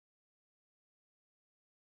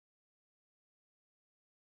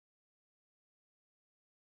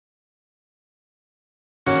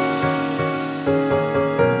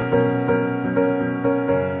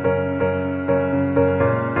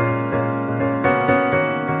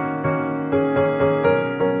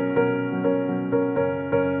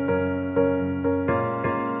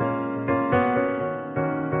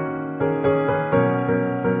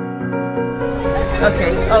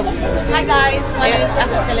So, Hi guys, my name is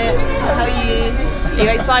Asha Phillip. How are you? are you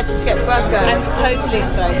excited to get to Glasgow? I'm totally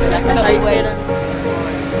excited. I cannot How are you wait. feeling?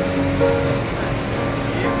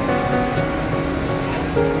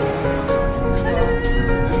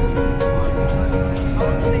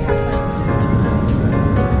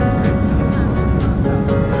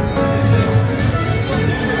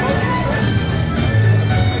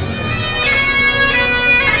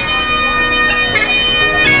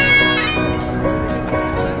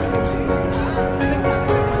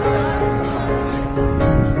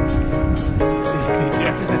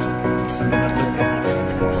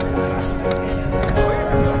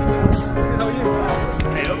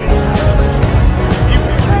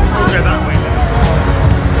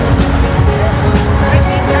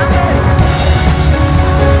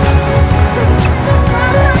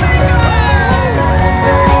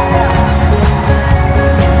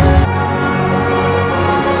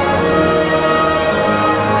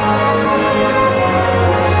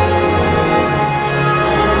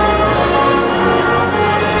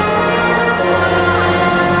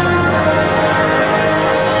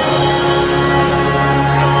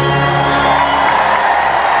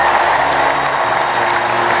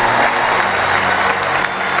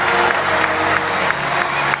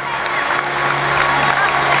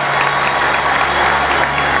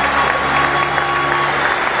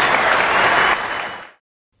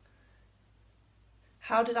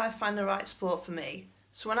 How did I find the right sport for me?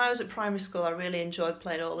 So when I was at primary school, I really enjoyed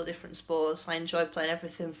playing all the different sports. I enjoyed playing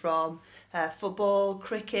everything from football,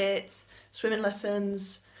 cricket, swimming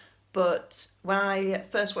lessons. But when I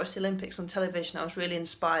first watched the Olympics on television, I was really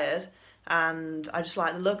inspired and I just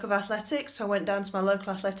liked the look of athletics. So I went down to my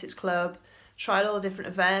local athletics club, tried all the different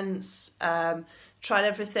events, tried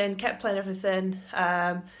everything, kept playing everything.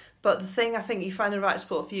 But the thing I think you find the right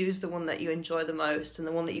sport for you is the one that you enjoy the most and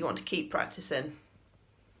the one that you want to keep practicing.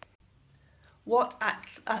 What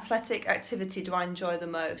athletic activity do I enjoy the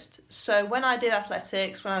most? So when I did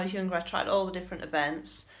athletics, when I was younger, I tried all the different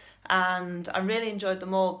events and I really enjoyed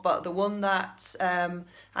them all, but the one that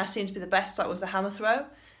I seemed to be the best at was the hammer throw.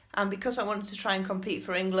 And because I wanted to try and compete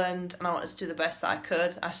for England and I wanted to do the best that I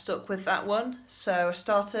could, I stuck with that one. So I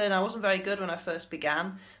started, I wasn't very good when I first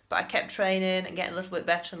began, but I kept training and getting a little bit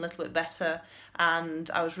better and a little bit better, and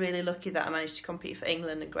I was really lucky that I managed to compete for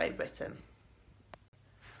England and Great Britain.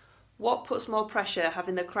 What puts more pressure,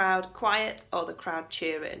 having the crowd quiet or the crowd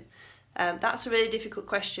cheering? That's a really difficult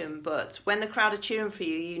question, but when the crowd are cheering for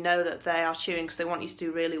you, you know that they are cheering because they want you to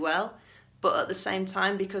do really well. But at the same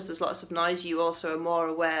time, because there's lots of noise, you also are more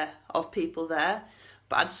aware of people there.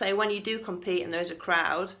 But I'd say when you do compete and there's a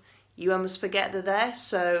crowd, you almost forget they're there.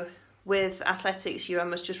 So with athletics, you're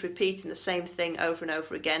almost just repeating the same thing over and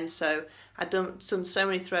over again. So I'd done so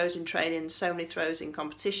many throws in training, so many throws in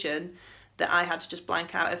competition, that I had to just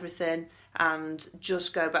blank out everything and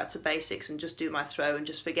just go back to basics and just do my throw and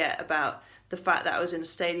just forget about the fact that I was in a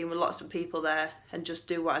stadium with lots of people there and just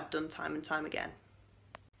do what I'd done time and time again.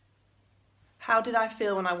 How did I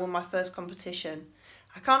feel when I won my first competition?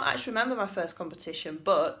 I can't actually remember my first competition,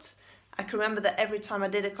 but I can remember that every time I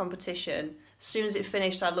did a competition, as soon as it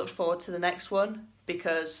finished, I looked forward to the next one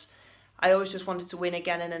because I always just wanted to win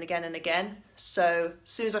again and again and again. So as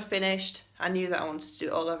soon as I finished, I knew that I wanted to do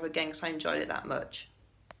it all over again because I enjoyed it that much.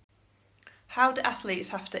 How do athletes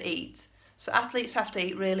have to eat? So athletes have to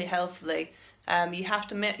eat really healthily. You have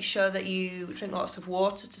to make sure that you drink lots of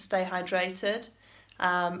water to stay hydrated.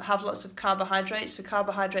 Have lots of carbohydrates. So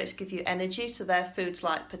carbohydrates give you energy. So they're foods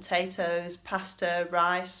like potatoes, pasta,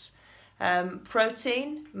 rice.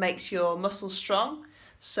 Protein makes your muscles strong.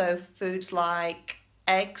 So foods like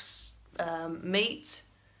eggs, meat,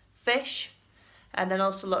 fish, and then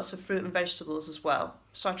also lots of fruit and vegetables as well.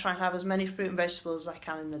 So I try and have as many fruit and vegetables as I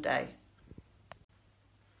can in the day.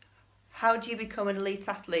 How do you become an elite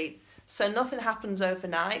athlete? So nothing happens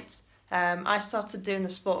overnight. I started doing the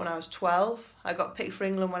sport when I was 12. I got picked for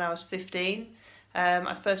England when I was 15.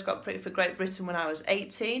 I first got picked for Great Britain when I was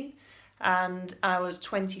 18, and I was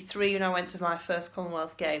 23 when I went to my first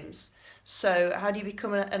Commonwealth Games. So how do you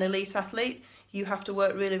become an elite athlete? You have to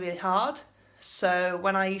work really, really hard. So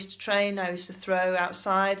when I used to train, I used to throw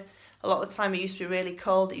outside. A lot of the time it used to be really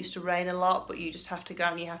cold, it used to rain a lot, but you just have to go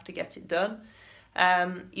out and you have to get it done.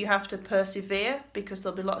 You have to persevere because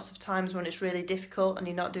there'll be lots of times when it's really difficult and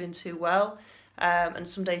you're not doing too well. And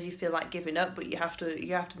some days you feel like giving up, but you have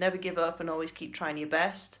to never give up and always keep trying your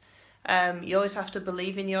best. You always have to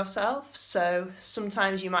believe in yourself. So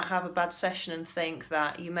sometimes you might have a bad session and think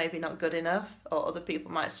that you maybe not good enough, or other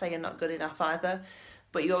people might say you're not good enough either,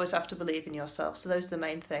 but you always have to believe in yourself. So those are the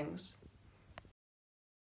main things.